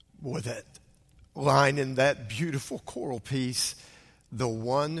Boy, that line in that beautiful choral piece, the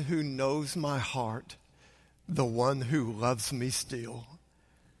one who knows my heart, the one who loves me still.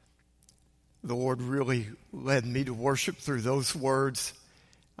 The Lord really led me to worship through those words.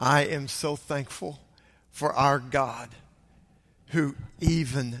 I am so thankful for our God, who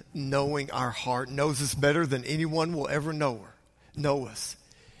even knowing our heart, knows us better than anyone will ever know us.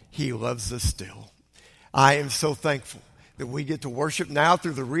 He loves us still. I am so thankful that we get to worship now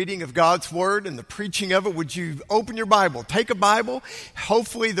through the reading of God's Word and the preaching of it. Would you open your Bible? Take a Bible.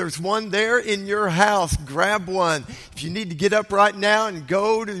 Hopefully there's one there in your house. Grab one. If you need to get up right now and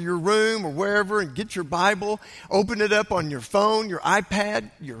go to your room or wherever and get your Bible, open it up on your phone, your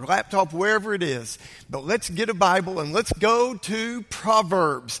iPad, your laptop, wherever it is. But let's get a Bible and let's go to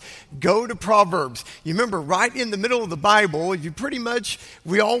Proverbs. Go to Proverbs. You remember right in the middle of the Bible,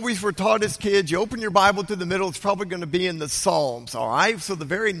 we always were taught as kids, you open your Bible to the middle, it's probably going to be in the Psalms, all right? So the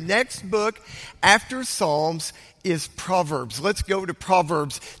very next book after Psalms is Proverbs. Let's go to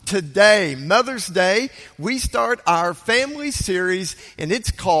Proverbs. Today, Mother's Day, we start our family series, and it's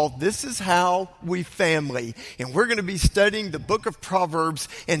called This Is How We Family. And we're going to be studying the book of Proverbs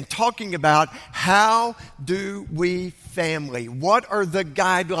and talking about how do we family? What are the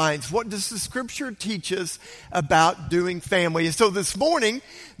guidelines? What does the scripture teach us about doing family? And so this morning,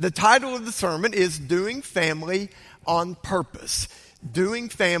 the title of the sermon is Doing Family on Purpose. Doing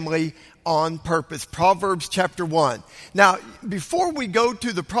family on purpose. Proverbs chapter 1. Now, before we go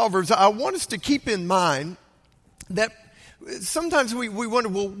to the Proverbs, I want us to keep in mind that sometimes we wonder,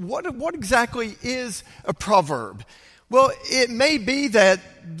 well, what exactly is a proverb? Well, it may be that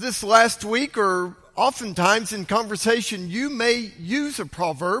this last week or oftentimes in conversation, you may use a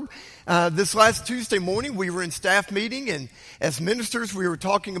proverb. This last Tuesday morning, we were in staff meeting, and as ministers, we were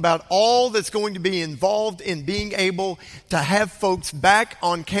talking about all that's going to be involved in being able to have folks back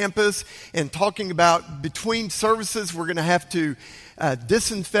on campus and talking about between services, we're going to have to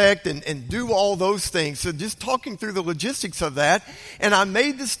disinfect and do all those things. So just talking through the logistics of that, and I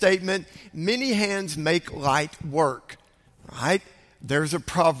made the statement, many hands make light work, right? There's a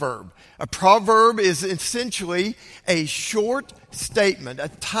proverb. A proverb is essentially a short statement, a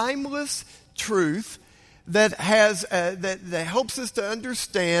timeless truth that helps us to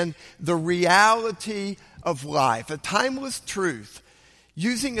understand the reality of life. A timeless truth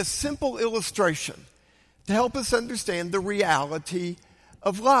using a simple illustration to help us understand the reality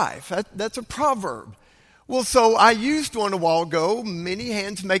of life. That's a proverb. Well, so I used one a while ago, many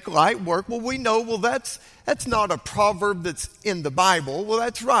hands make light work. Well, we know, that's not a proverb that's in the Bible. Well,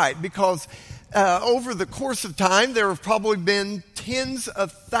 that's right, because over the course of time, there have probably been tens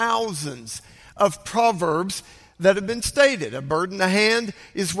of thousands of proverbs that have been stated. A bird in the hand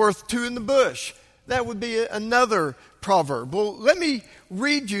is worth two in the bush. That would be another proverb. Well, let me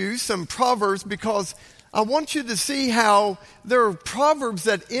read you some proverbs because I want you to see how there are proverbs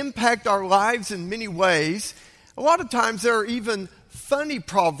that impact our lives in many ways. A lot of times there are even funny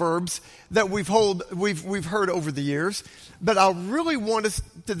proverbs that we've heard over the years. But I really want us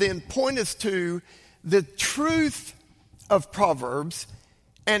to then point us to the truth of proverbs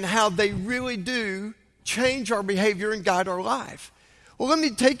and how they really do change our behavior and guide our life. Well, let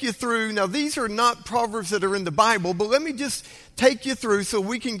me take you through. Now, these are not proverbs that are in the Bible, but let me just take you through so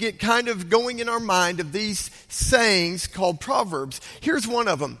we can get kind of going in our mind of these sayings called proverbs. Here's one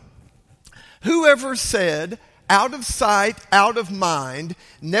of them. Whoever said, out of sight, out of mind,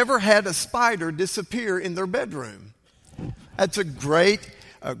 never had a spider disappear in their bedroom. That's a great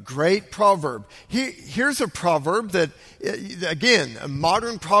proverb. Here's a proverb that, again, a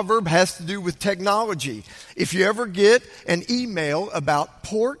modern proverb has to do with technology. If you ever get an email about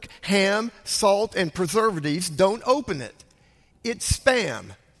pork, ham, salt, and preservatives, don't open it. It's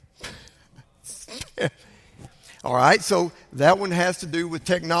spam. All right, so that one has to do with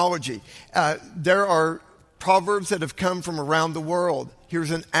technology. There are proverbs that have come from around the world. Here's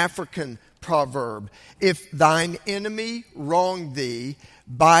an African proverb. If thine enemy wrong thee,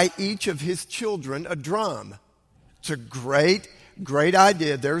 buy each of his children a drum. It's a great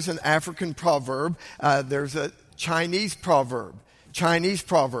idea. There's an African proverb. There's a Chinese proverb.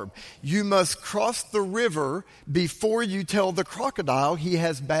 You must cross the river before you tell the crocodile he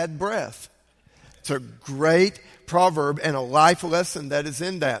has bad breath. It's a great proverb and a life lesson that is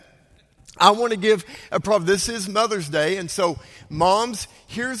in that. I want to give a proverb. This is Mother's Day, and so moms,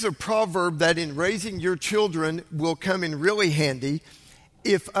 here's a proverb that in raising your children will come in really handy.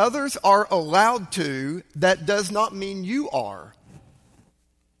 If others are allowed to, that does not mean you are.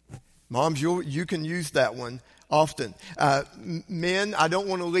 Moms, you can use that one often. Men, I don't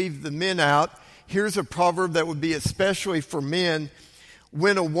want to leave the men out. Here's a proverb that would be especially for men.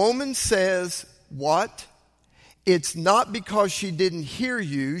 When a woman says, what? It's not because she didn't hear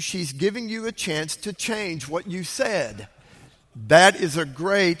you. She's giving you a chance to change what you said. That is a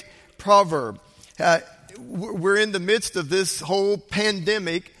great proverb. We're in the midst of this whole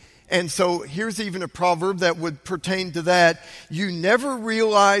pandemic, and so here's even a proverb that would pertain to that. You never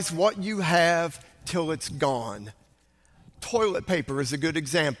realize what you have till it's gone. Toilet paper is a good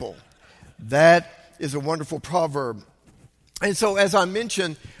example. That is a wonderful proverb. And so, as I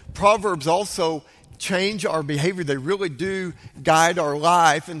mentioned, proverbs also change our behavior. They really do guide our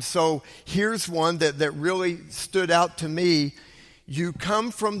life. And so here's one that really stood out to me. You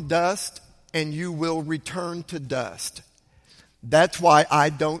come from dust and you will return to dust. That's why I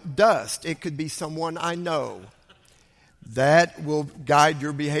don't dust. It could be someone I know. That will guide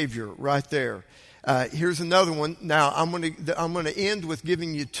your behavior right there. Here's another one. Now, I'm going to end with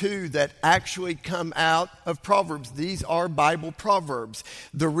giving you two that actually come out of Proverbs. These are Bible proverbs.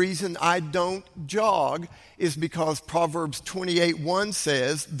 The reason I don't jog is because Proverbs 28:1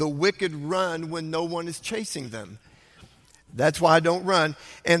 says, the wicked run when no one is chasing them. That's why I don't run.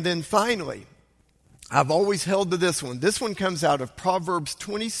 And then finally, I've always held to this one. This one comes out of Proverbs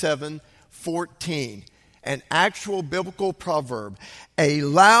 27:14. An actual biblical proverb. A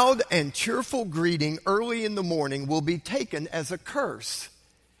loud and cheerful greeting early in the morning will be taken as a curse.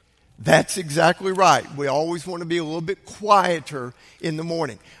 That's exactly right. We always want to be a little bit quieter in the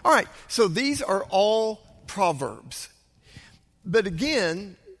morning. All right, so these are all proverbs. But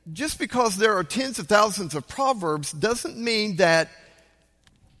again, just because there are tens of thousands of proverbs doesn't mean that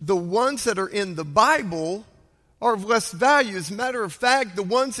the ones that are in the Bible are of less value. As a matter of fact, the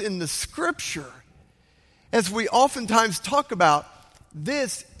ones in the Scripture, as we oftentimes talk about,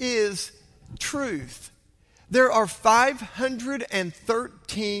 this is truth. There are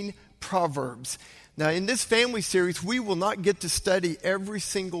 513 proverbs. Now, in this family series, we will not get to study every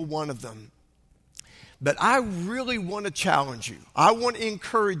single one of them. But I really want to challenge you. I want to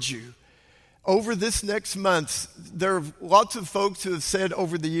encourage you. Over this next month, there are lots of folks who have said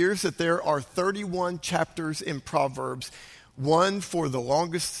over the years that there are 31 chapters in Proverbs, one for the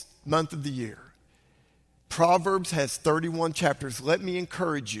longest month of the year. Proverbs has 31 chapters. Let me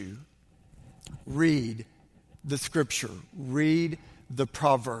encourage you, read the Scripture. Read the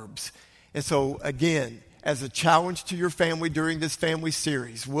Proverbs. And so, again, as a challenge to your family during this family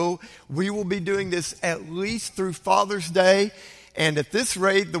series, we will be doing this at least through Father's Day. And at this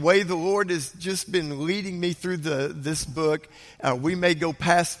rate, the way the Lord has just been leading me through this book, we may go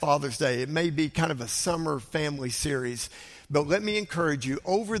past Father's Day. It may be kind of a summer family series. But let me encourage you,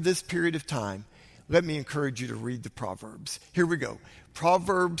 over this period of time, let me encourage you to read the Proverbs. Here we go.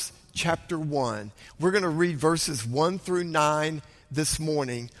 Proverbs chapter 1. We're going to read verses 1 through 9 this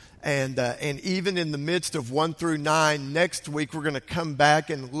morning. And even in the midst of 1 through 9, next week we're going to come back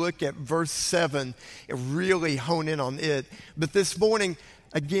and look at verse 7 and really hone in on it. But this morning,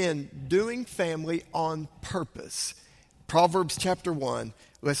 again, doing family on purpose. Proverbs chapter 1,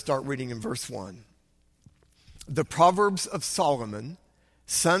 let's start reading in verse 1. The Proverbs of Solomon,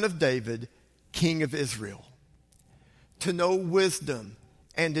 son of David, king of Israel. To know wisdom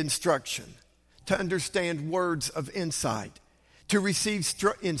and instruction, to understand words of insight, to receive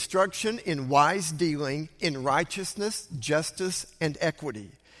instruction in wise dealing, in righteousness, justice, and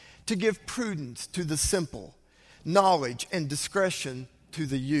equity, to give prudence to the simple, knowledge and discretion to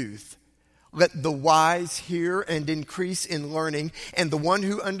the youth. Let the wise hear and increase in learning, and the one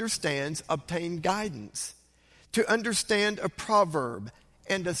who understands obtain guidance. To understand a proverb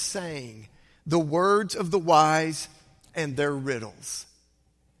and a saying, the words of the wise and their riddles.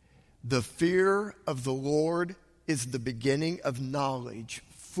 The fear of the Lord is the beginning of knowledge.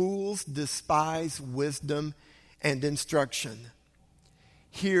 Fools despise wisdom and instruction.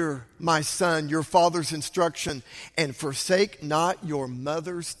 Hear, my son, your father's instruction, and forsake not your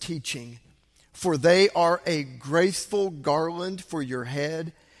mother's teaching, for they are a graceful garland for your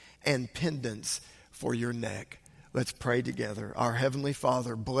head and pendants for your neck. Let's pray together. Our Heavenly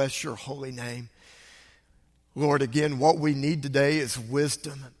Father, bless your holy name. Lord, again, what we need today is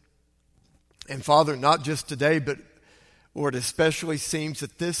wisdom. And Father, not just today, but Lord, especially seems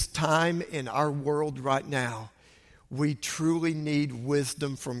at this time in our world right now, we truly need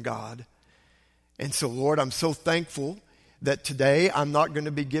wisdom from God. And so, Lord, I'm so thankful that today I'm not going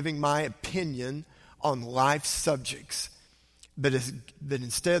to be giving my opinion on life subjects. But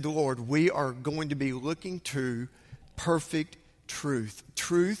instead, Lord, we are going to be looking to perfect truth.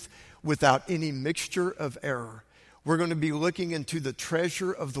 Truth without any mixture of error. We're going to be looking into the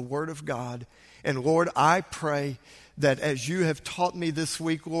treasure of the Word of God. And Lord, I pray that as you have taught me this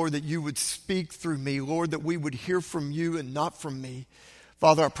week, Lord, that you would speak through me. Lord, that we would hear from you and not from me.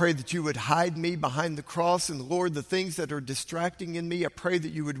 Father, I pray that you would hide me behind the cross. And Lord, the things that are distracting in me, I pray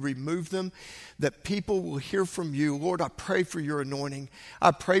that you would remove them, that people will hear from you. Lord, I pray for your anointing. I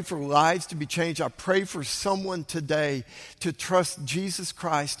pray for lives to be changed. I pray for someone today to trust Jesus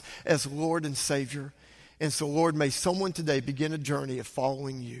Christ as Lord and Savior. And so, Lord, may someone today begin a journey of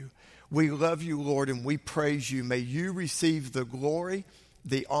following you. We love you, Lord, and we praise you. May you receive the glory,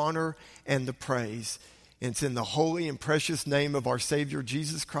 the honor, and the praise. And it's in the holy and precious name of our Savior,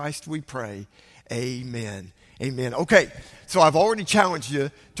 Jesus Christ, we pray. Amen. Amen. Okay, so I've already challenged you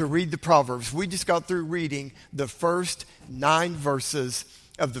to read the Proverbs. We just got through reading the first 9 verses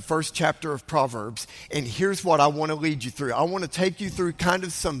of the first chapter of Proverbs. And here's what I want to lead you through. I want to take you through kind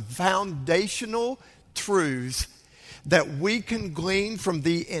of some foundational truths that we can glean from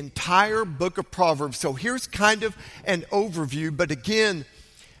the entire book of Proverbs. So here's kind of an overview, but again,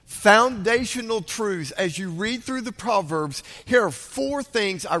 foundational truths. As you read through the Proverbs, here are 4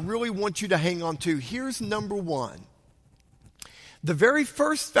 things I really want you to hang on to. Here's number 1. The very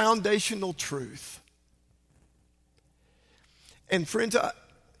first foundational truth. And friends,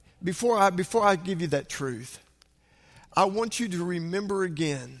 before I give you that truth, I want you to remember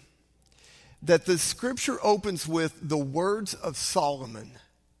again that the scripture opens with the words of Solomon.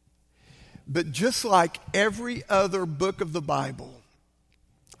 But just like every other book of the Bible,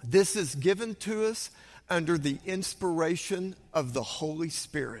 this is given to us under the inspiration of the Holy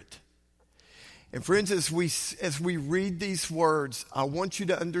Spirit. And friends, as we read these words, I want you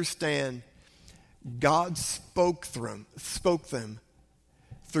to understand God spoke them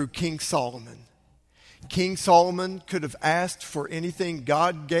through King Solomon. King Solomon could have asked for anything.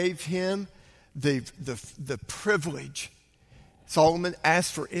 God gave him the privilege. Solomon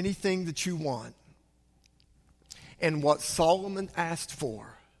asked for anything that you want. And what Solomon asked for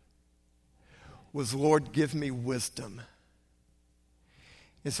was, Lord, give me wisdom.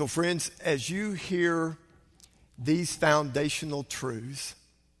 And so, friends, as you hear these foundational truths,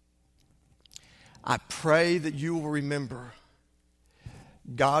 I pray that you will remember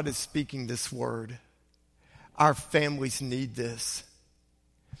God is speaking this word. Our families need this.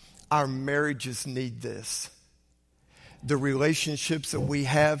 Our marriages need this. The relationships that we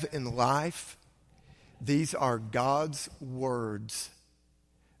have in life, these are God's words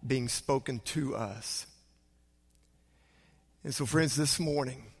being spoken to us. And so, friends, this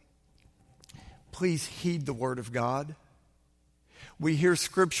morning, please heed the word of God. We hear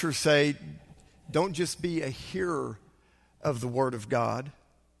scripture say, don't just be a hearer of the word of God,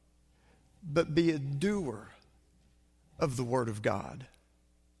 but be a doer of the word of God.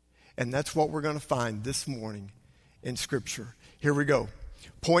 And that's what we're going to find this morning in scripture. Here we go.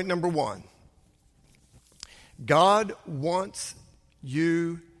 Point number 1. God wants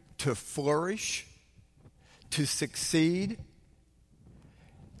you to flourish, to succeed,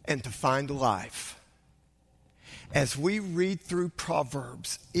 and to find life. As we read through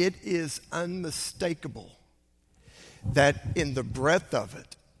Proverbs, it is unmistakable that in the breadth of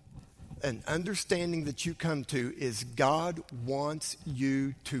it, an understanding that you come to is God wants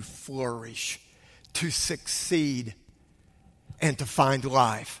you to flourish, to succeed, and to find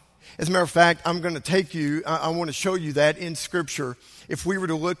life. As a matter of fact, I'm going to take you, I want to show you that in Scripture. If we were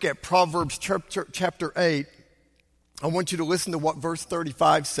to look at Proverbs chapter 8, I want you to listen to what verse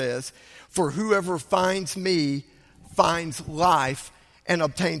 35 says. For whoever finds me finds life and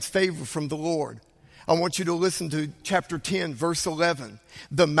obtains favor from the Lord. I want you to listen to chapter 10, verse 11.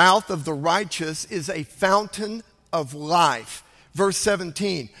 The mouth of the righteous is a fountain of life. Verse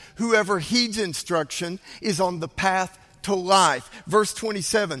 17, whoever heeds instruction is on the path to life. Verse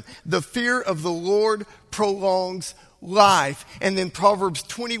 27, the fear of the Lord prolongs life. And then Proverbs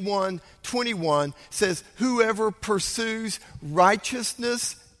 21:21 says, whoever pursues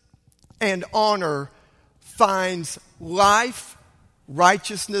righteousness and honor finds life,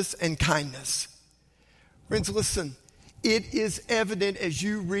 righteousness, and kindness. Friends, listen, it is evident as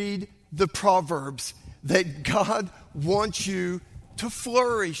you read the Proverbs that God wants you to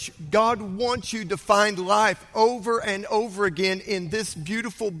flourish. God wants you to find life over and over again in this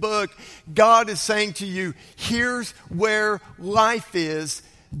beautiful book. God is saying to you, here's where life is,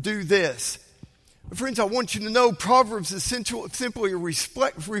 do this. Friends, I want you to know Proverbs is simply a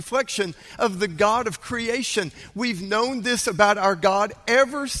reflection of the God of creation. We've known this about our God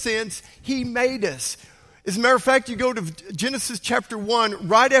ever since He made us. As a matter of fact, you go to Genesis chapter 1,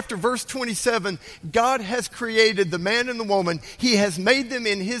 right after verse 27, God has created the man and the woman. He has made them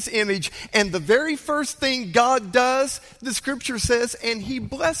in His image. And the very first thing God does, the scripture says, and He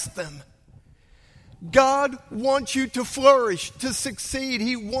blessed them. God wants you to flourish, to succeed.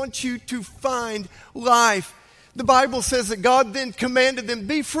 He wants you to find life. The Bible says that God then commanded them,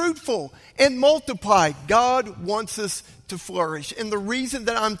 be fruitful and multiply. God wants us to flourish. And the reason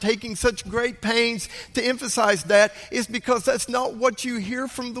that I'm taking such great pains to emphasize that is because that's not what you hear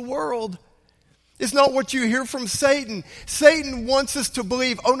from the world. It's not what you hear from Satan. Satan wants us to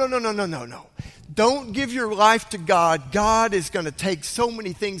believe, oh, no. Don't give your life to God. God is going to take so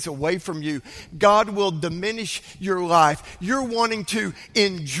many things away from you. God will diminish your life. You're wanting to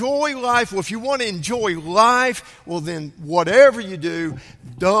enjoy life. Well, if you want to enjoy life, well, then whatever you do,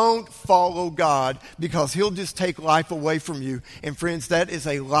 don't follow God because He'll just take life away from you. And friends, that is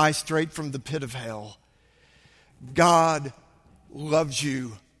a lie straight from the pit of hell. God loves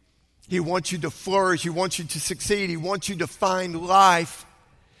you. He wants you to flourish. He wants you to succeed. He wants you to find life.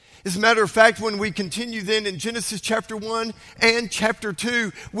 As a matter of fact, when we continue then in Genesis chapter 1 and chapter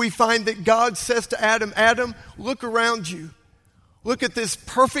 2, we find that God says to Adam, Adam, look around you. Look at this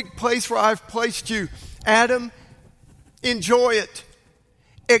perfect place where I've placed you. Adam, enjoy it.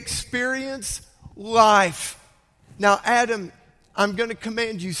 Experience life. Now, Adam, I'm going to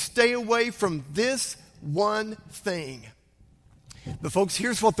command you, stay away from this one thing. But folks,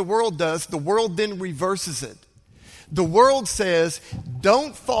 here's what the world does. The world then reverses it. The world says,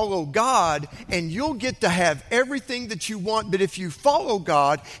 don't follow God and you'll get to have everything that you want. But if you follow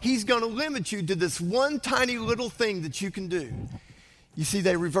God, He's going to limit you to this one tiny little thing that you can do. You see,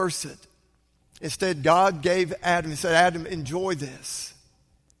 they reverse it. Instead, God gave Adam, He said, Adam, enjoy this,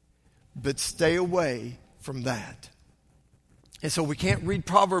 but stay away from that. And so we can't read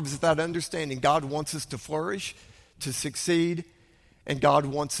Proverbs without understanding God wants us to flourish, to succeed, and God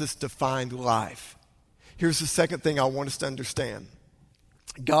wants us to find life. Here's the second thing I want us to understand.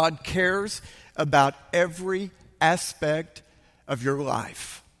 God cares about every aspect of your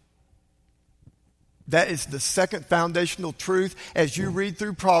life. That is the second foundational truth. As you read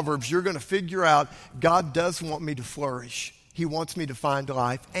through Proverbs, you're going to figure out God does want me to flourish. He wants me to find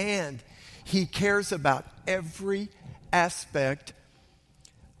life. And He cares about every aspect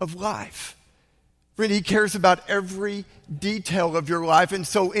of life. Friend, He cares about every detail of your life. And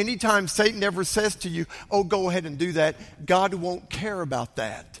so anytime Satan ever says to you, oh, go ahead and do that, God won't care about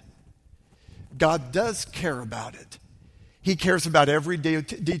that. God does care about it. He cares about every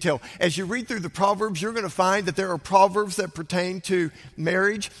detail. As you read through the Proverbs, you're going to find that there are Proverbs that pertain to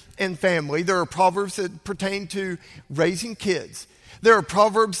marriage and family. There are Proverbs that pertain to raising kids. There are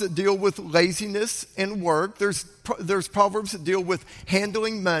Proverbs that deal with laziness and work. There's Proverbs that deal with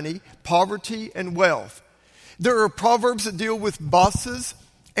handling money, poverty, and wealth. There are Proverbs that deal with bosses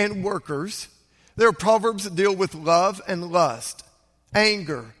and workers. There are Proverbs that deal with love and lust,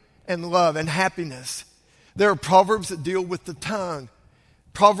 anger and love and happiness. There are Proverbs that deal with the tongue,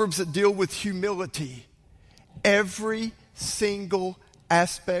 Proverbs that deal with humility. Every single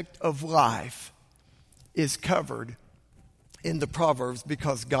aspect of life is covered in the Proverbs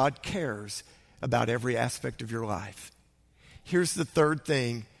because God cares about every aspect of your life. Here's the third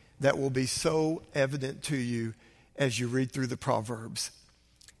thing that will be so evident to you as you read through the Proverbs.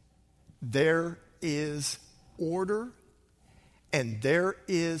 There is order and there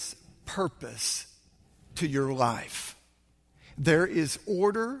is purpose to your life. There is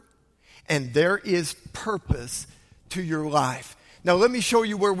order and there is purpose to your life. Now, let me show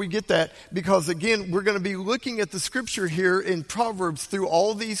you where we get that because, again, we're going to be looking at the scripture here in Proverbs through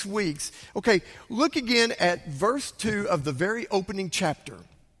all these weeks. Okay, look again at verse 2 of the very opening chapter.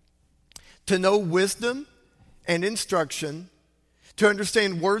 To know wisdom and instruction, to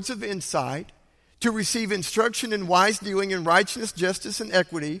understand words of insight, to receive instruction in wise dealing in righteousness, justice, and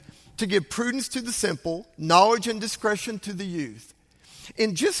equity, to give prudence to the simple, knowledge and discretion to the youth.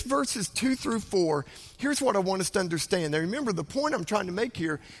 In just verses 2 through 4, here's what I want us to understand. Now remember, the point I'm trying to make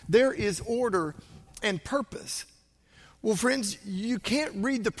here, there is order and purpose. Well, friends, you can't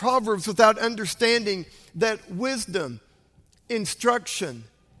read the Proverbs without understanding that wisdom, instruction,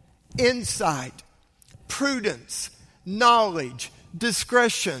 insight, prudence, knowledge,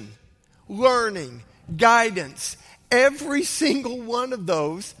 discretion, learning, guidance, every single one of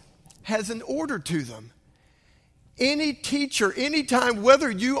those has an order to them. Any teacher, anytime,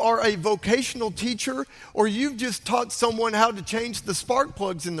 whether you are a vocational teacher or you've just taught someone how to change the spark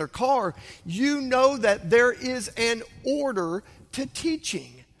plugs in their car, you know that there is an order to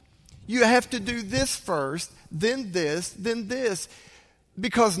teaching. You have to do this first, then this, then this.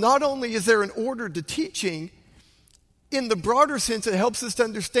 Because not only is there an order to teaching, in the broader sense, it helps us to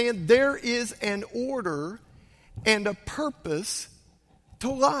understand there is an order and a purpose to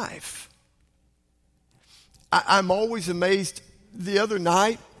life. I'm always amazed. The other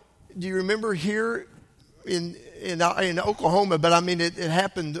night, do you remember here in Oklahoma, but I mean it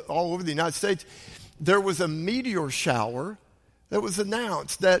happened all over the United States. there was a meteor shower that was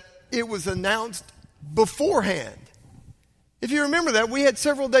announced, that it was announced beforehand. If you remember that, we had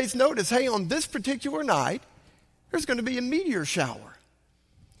several days' notice. Hey, on this particular night, there's going to be a meteor shower.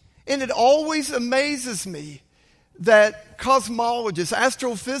 And it always amazes me that cosmologists,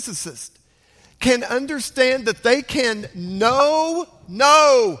 astrophysicists, can understand that they can know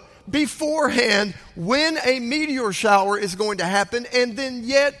beforehand when a meteor shower is going to happen, and then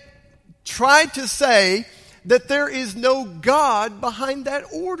yet try to say that there is no God behind that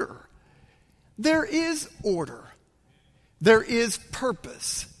order. There is order. There is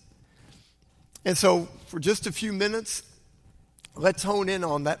purpose. And so, for just a few minutes, let's hone in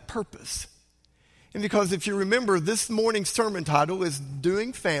on that purpose. And because if you remember, this morning's sermon title is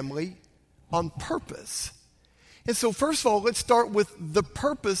Doing Family on Purpose. And so first of all, let's start with the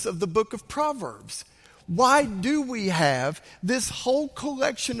purpose of the book of Proverbs. Why do we have this whole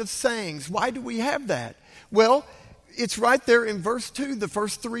collection of sayings? Why do we have that? Well, it's right there in verse 2, the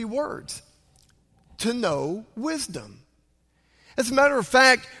first 3 words. To know wisdom. As a matter of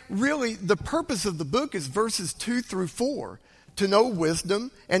fact, really, the purpose of the book is verses 2 through 4. To know wisdom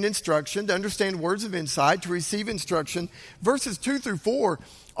and instruction, to understand words of insight, to receive instruction. Verses 2 through 4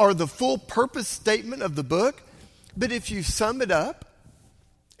 are the full purpose statement of the book. But if you sum it up,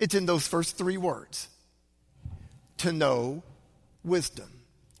 it's in those first 3 words. To know wisdom.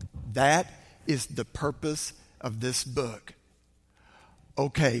 That is the purpose of this book.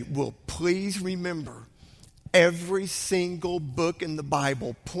 Okay, well, please remember, every single book in the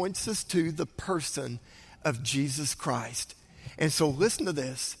Bible points us to the person of Jesus Christ. And so listen to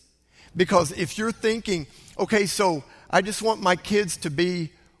this, because if you're thinking, okay, so I just want my kids to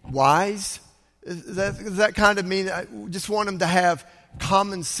be wise, does that kind of mean I just want them to have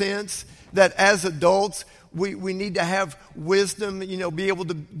common sense, that as adults we need to have wisdom, be able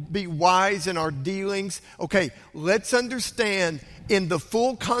to be wise in our dealings? Okay, let's understand in the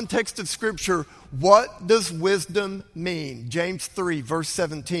full context of Scripture, what does wisdom mean? James 3, verse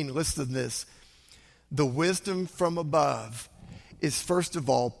 17, listen to this. The wisdom from above is first of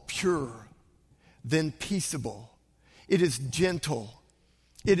all pure, then peaceable. It is gentle.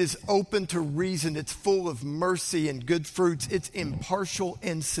 It is open to reason. It's full of mercy and good fruits. It's impartial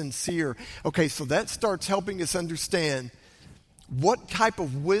and sincere. Okay, so that starts helping us understand what type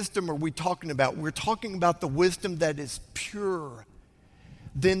of wisdom are we talking about. We're talking about the wisdom that is pure,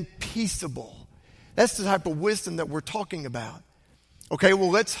 then peaceable. That's the type of wisdom that we're talking about. Okay, well,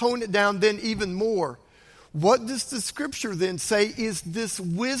 let's hone it down then even more. What does the Scripture then say is this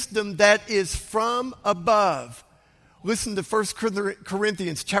wisdom that is from above? Listen to 1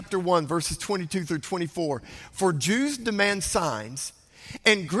 Corinthians chapter 1, verses 22 through 24. For Jews demand signs,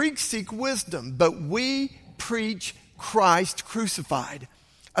 and Greeks seek wisdom, but we preach Christ crucified,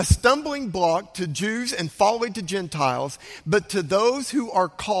 a stumbling block to Jews and folly to Gentiles, but to those who are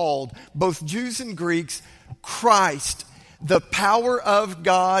called, both Jews and Greeks, Christ, the power of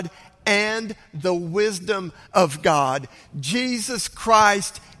God and the wisdom of God. Jesus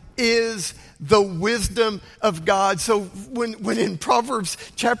Christ is the wisdom of God. So when in Proverbs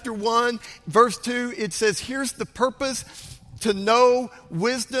chapter 1, verse 2, it says, here's the purpose, to know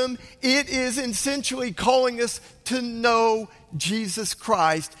wisdom. It is essentially calling us to know Jesus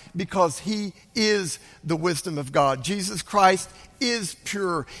Christ, because he is the wisdom of God. Jesus Christ is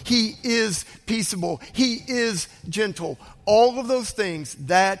pure. He is peaceable. He is gentle. All of those things,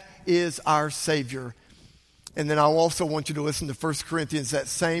 that is our Savior. And then I also want you to listen to 1 Corinthians, that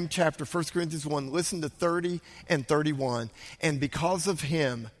same chapter, 1 Corinthians 1. Listen to 30 and 31. And because of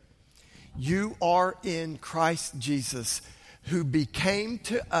him, you are in Christ Jesus, who became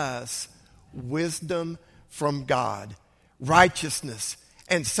to us wisdom from God, righteousness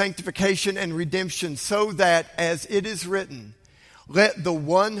and sanctification and redemption, so that, as it is written, let the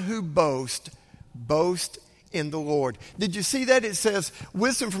one who boast in the Lord. Did you see that? It says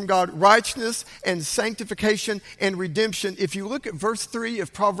wisdom from God, righteousness and sanctification and redemption. If you look at verse 3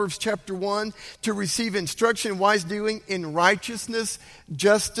 of Proverbs chapter 1, to receive instruction in wise dealing in righteousness,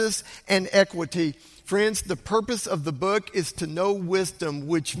 justice, and equity. Friends, the purpose of the book is to know wisdom,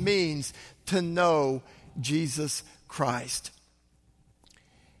 which means to know Jesus Christ.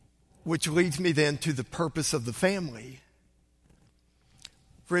 Which leads me then to the purpose of the family.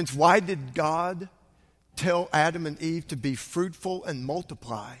 Friends, why did God tell Adam and Eve to be fruitful and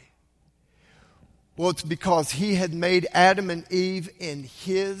multiply? Well, it's because he had made Adam and Eve in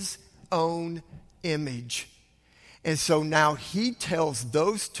his own image. And so now he tells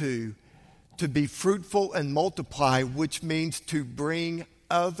those two to be fruitful and multiply, which means to bring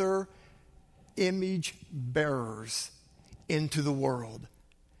other image bearers into the world.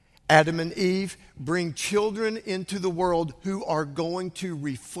 Adam and Eve bring children into the world who are going to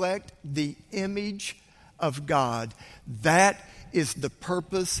reflect the image of God. That is the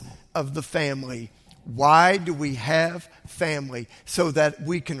purpose of the family. Why do we have family? So that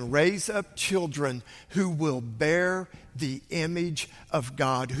we can raise up children who will bear the image of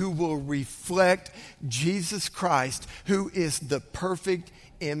God, who will reflect Jesus Christ, who is the perfect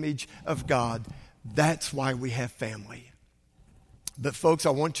image of God. That's why we have family. But folks, I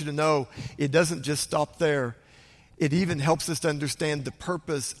want you to know it doesn't just stop there. It even helps us to understand the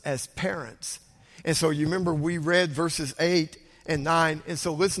purpose as parents. And so you remember we read verses 8 and 9. And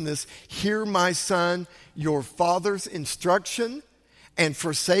so listen to this. Hear, my son, your father's instruction, and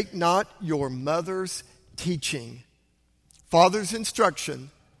forsake not your mother's teaching. Father's instruction,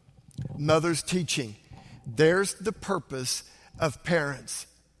 mother's teaching. There's the purpose of parents.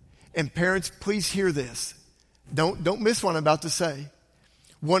 And parents, please hear this. Don't miss what I'm about to say.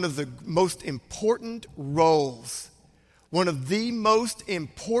 One of the most important roles, one of the most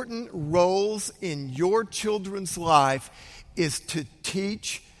important roles in your children's life is to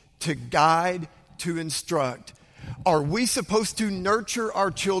teach, to guide, to instruct. Are we supposed to nurture our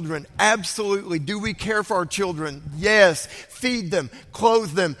children? Absolutely. Do we care for our children? Yes. Feed them,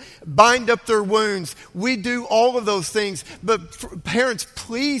 clothe them, bind up their wounds. We do all of those things. But parents,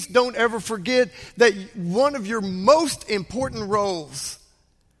 please don't ever forget that one of your most important roles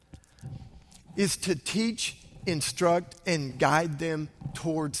is to teach, instruct, and guide them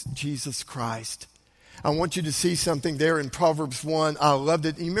towards Jesus Christ. I want you to see something there in Proverbs 1. I loved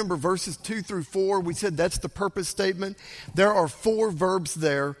it. You remember verses 2 through 4? We said that's the purpose statement. There are 4 verbs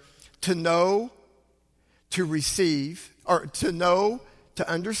there: to know, to receive, or to know, to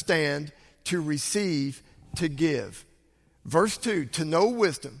understand, to receive, to give. Verse 2, to know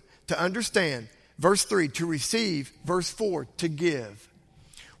wisdom, to understand. Verse 3, to receive. Verse 4, to give.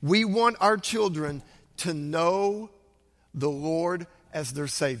 We want our children to know the Lord as their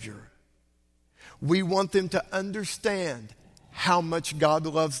Savior. We want them to understand how much God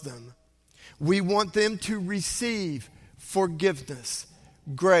loves them. We want them to receive forgiveness,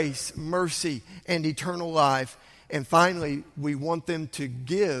 grace, mercy, and eternal life. And finally, we want them to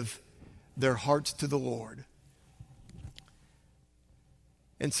give their hearts to the Lord.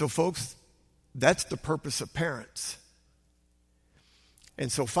 And so, folks, that's the purpose of parents.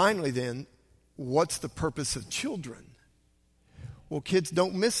 And so finally then, what's the purpose of children? Well, kids,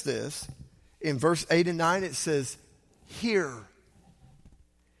 don't miss this. In verse 8 and 9, it says, hear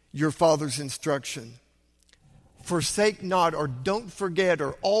your father's instruction. Forsake not, or don't forget,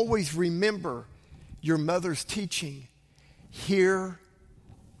 or always remember your mother's teaching. Hear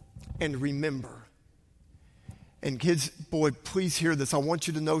and remember. And kids, boy, please hear this. I want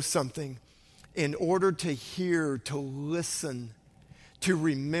you to know something. In order to hear, to listen, to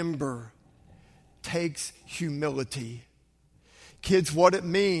remember, takes humility. Kids, what it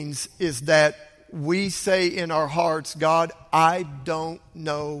means is that we say in our hearts, God, I don't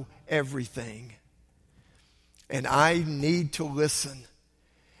know everything. And I need to listen.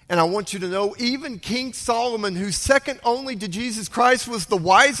 And I want you to know, even King Solomon, who's second only to Jesus Christ, was the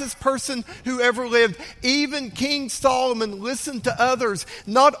wisest person who ever lived. Even King Solomon listened to others.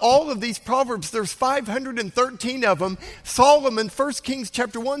 Not all of these Proverbs, there's 513 of them. Solomon, 1 Kings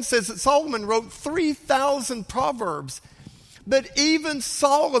chapter 1 says that Solomon wrote 3,000 Proverbs. But even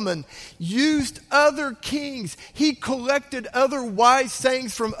Solomon used other kings. He collected other wise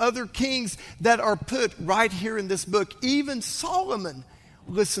sayings from other kings that are put right here in this book. Even Solomon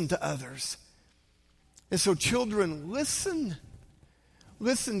listened to others. And so children, listen.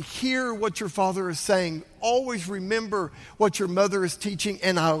 Listen, hear what your father is saying. Always remember what your mother is teaching.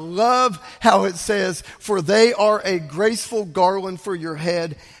 And I love how it says, for they are a graceful garland for your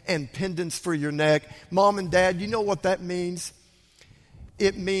head and pendants for your neck. Mom and dad, you know what that means?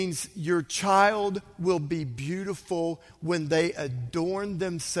 It means your child will be beautiful when they adorn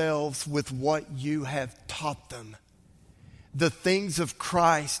themselves with what you have taught them. The things of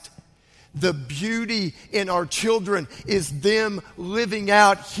Christ. The beauty in our children is them living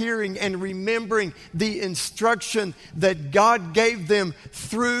out, hearing, and remembering the instruction that God gave them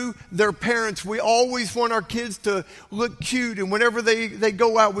through their parents. We always want our kids to look cute, and whenever they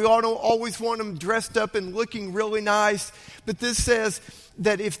go out, we always want them dressed up and looking really nice. But this says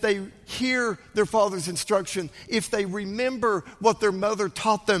that if they hear their father's instruction, if they remember what their mother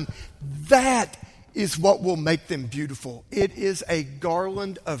taught them, that is what will make them beautiful. It is a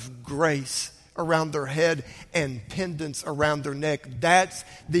garland of grace around their head and pendants around their neck. That's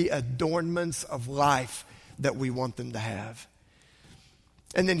the adornments of life that we want them to have.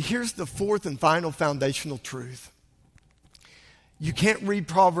 And then here's the fourth and final foundational truth. You can't read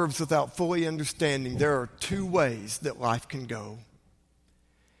Proverbs without fully understanding there are two ways that life can go.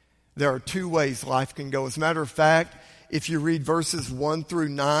 There are two ways life can go. As a matter of fact, if you read verses 1 through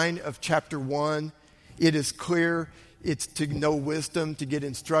 9 of chapter 1, it is clear it's to know wisdom, to get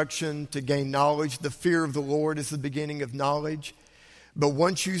instruction, to gain knowledge. The fear of the Lord is the beginning of knowledge. But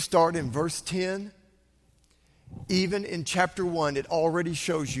once you start in verse 10, even in chapter 1, it already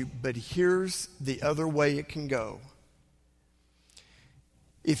shows you, but here's the other way it can go.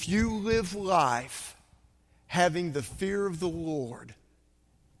 If you live life having the fear of the Lord,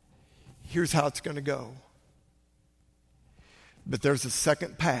 here's how it's going to go. But there's a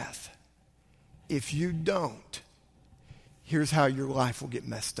second path. If you don't, here's how your life will get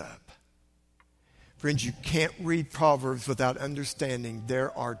messed up. Friends, you can't read Proverbs without understanding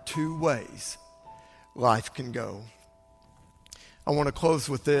there are two ways life can go. I want to close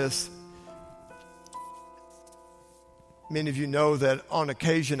with this. Many of you know that on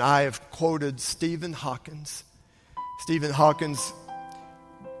occasion I have quoted Stephen Hawkins. Stephen Hawkins,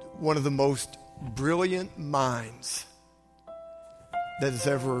 one of the most brilliant minds that has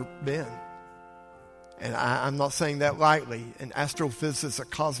ever been. And I'm not saying that lightly. An astrophysicist, a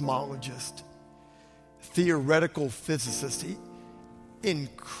cosmologist, theoretical physicist,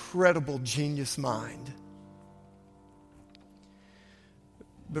 incredible genius mind.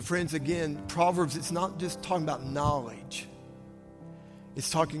 But friends, again, Proverbs, it's not just talking about knowledge. It's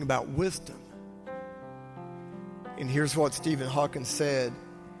talking about wisdom. And here's what Stephen Hawkins said.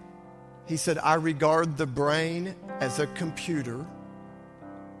 He said, I regard the brain as a computer.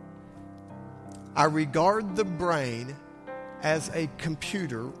 I regard the brain as a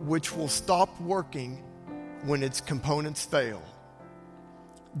computer which will stop working when its components fail.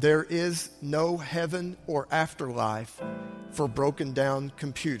 There is no heaven or afterlife for broken down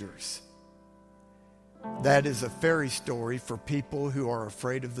computers. That is a fairy story for people who are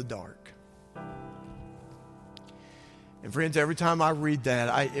afraid of the dark. And friends, every time I read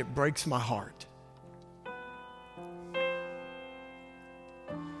that, it breaks my heart.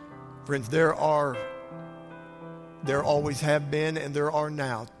 Friends, there always have been and there are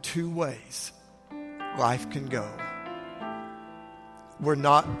now two ways life can go. We're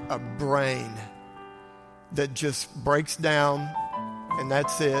not a brain that just breaks down and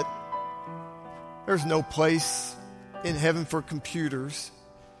that's it. There's no place in heaven for computers.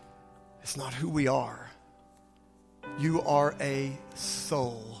 It's not who we are. You are a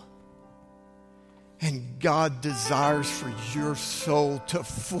soul. And God desires for your soul to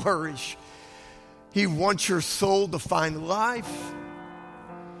flourish. He wants your soul to find life.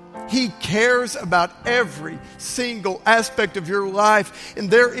 He cares about every single aspect of your life. And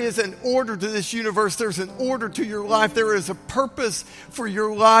there is an order to this universe. There's an order to your life. There is a purpose for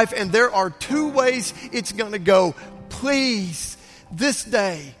your life. And there are two ways it's going to go. Please, this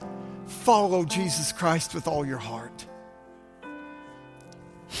day, follow Jesus Christ with all your heart.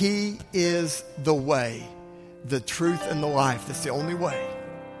 He is the way, the truth, and the life. That's the only way.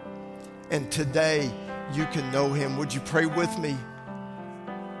 And today, you can know Him. Would you pray with me?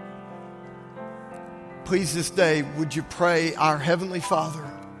 Please, this day, would you pray, our Heavenly Father?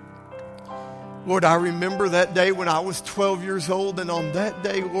 Lord, I remember that day when I was 12 years old, and on that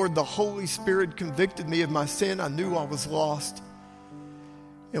day, Lord, the Holy Spirit convicted me of my sin. I knew I was lost.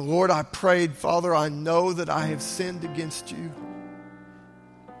 And Lord, I prayed, Father, I know that I have sinned against you.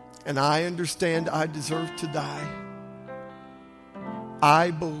 And I understand I deserve to die.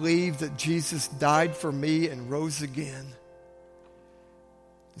 I believe that Jesus died for me and rose again.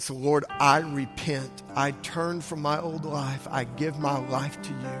 So, Lord, I repent. I turn from my old life. I give my life to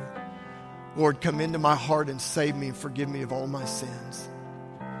you. Lord, come into my heart and save me and forgive me of all my sins.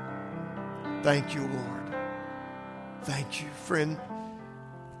 Thank you, Lord. Thank you. Friend,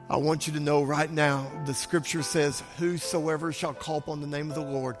 I want you to know right now, the scripture says, whosoever shall call upon the name of the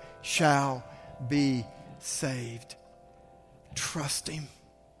Lord shall be saved. Trust Him.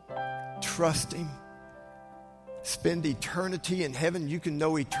 Trust Him. Spend eternity in heaven. You can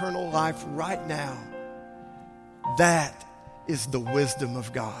know eternal life right now. That is the wisdom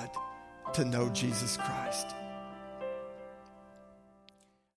of God, to know Jesus Christ.